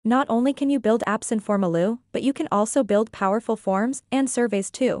Not only can you build apps in Formaloo, but you can also build powerful forms and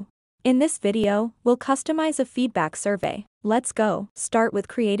surveys too. In this video, we'll customize a feedback survey. Let's go. Start with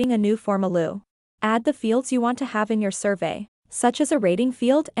creating a new Formaloo. Add the fields you want to have in your survey, such as a rating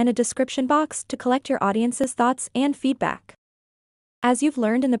field and a description box to collect your audience's thoughts and feedback. As you've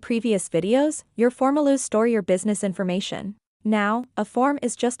learned in the previous videos, your Formaloos store your business information. Now, a form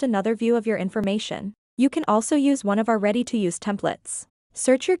is just another view of your information. You can also use one of our ready-to-use templates.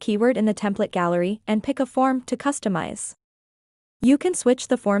 Search your keyword in the template gallery and pick a form to customize. You can switch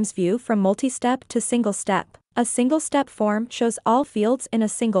the form's view from multi-step to single-step. A single-step form shows all fields in a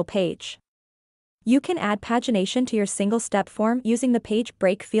single page. You can add pagination to your single-step form using the page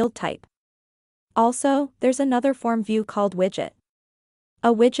break field type. Also, there's another form view called widget.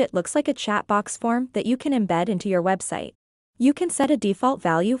 A widget looks like a chat box form that you can embed into your website. You can set a default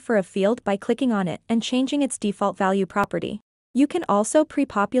value for a field by clicking on it and changing its default value property. You can also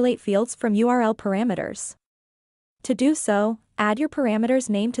pre-populate fields from URL parameters. To do so, add your parameter's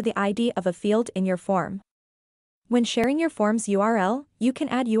name to the ID of a field in your form. When sharing your form's URL, you can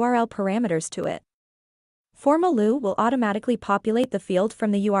add URL parameters to it. Formaloo will automatically populate the field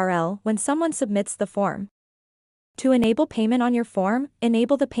from the URL when someone submits the form. To enable payment on your form,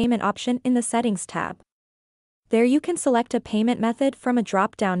 enable the payment option in the Settings tab. There you can select a payment method from a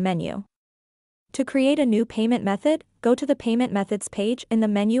drop-down menu. To create a new payment method, go to the Payment Methods page in the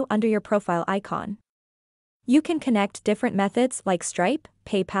menu under your profile icon. You can connect different methods like Stripe,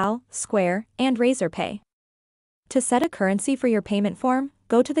 PayPal, Square, and Razorpay. To set a currency for your payment form,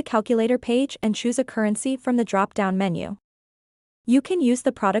 go to the Calculator page and choose a currency from the drop-down menu. You can use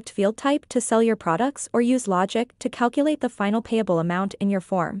the product field type to sell your products or use logic to calculate the final payable amount in your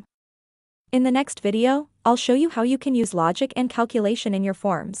form. In the next video, I'll show you how you can use logic and calculation in your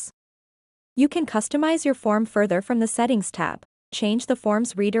forms. You can customize your form further from the Settings tab, change the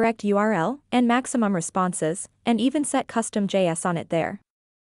form's redirect URL and maximum responses, and even set custom JS on it there.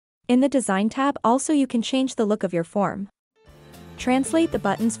 In the Design tab also you can change the look of your form. Translate the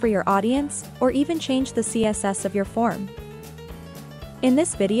buttons for your audience, or even change the CSS of your form. In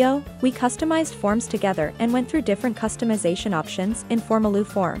this video, we customized forms together and went through different customization options in Formaloo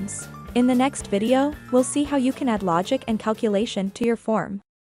forms. In the next video, we'll see how you can add logic and calculation to your form.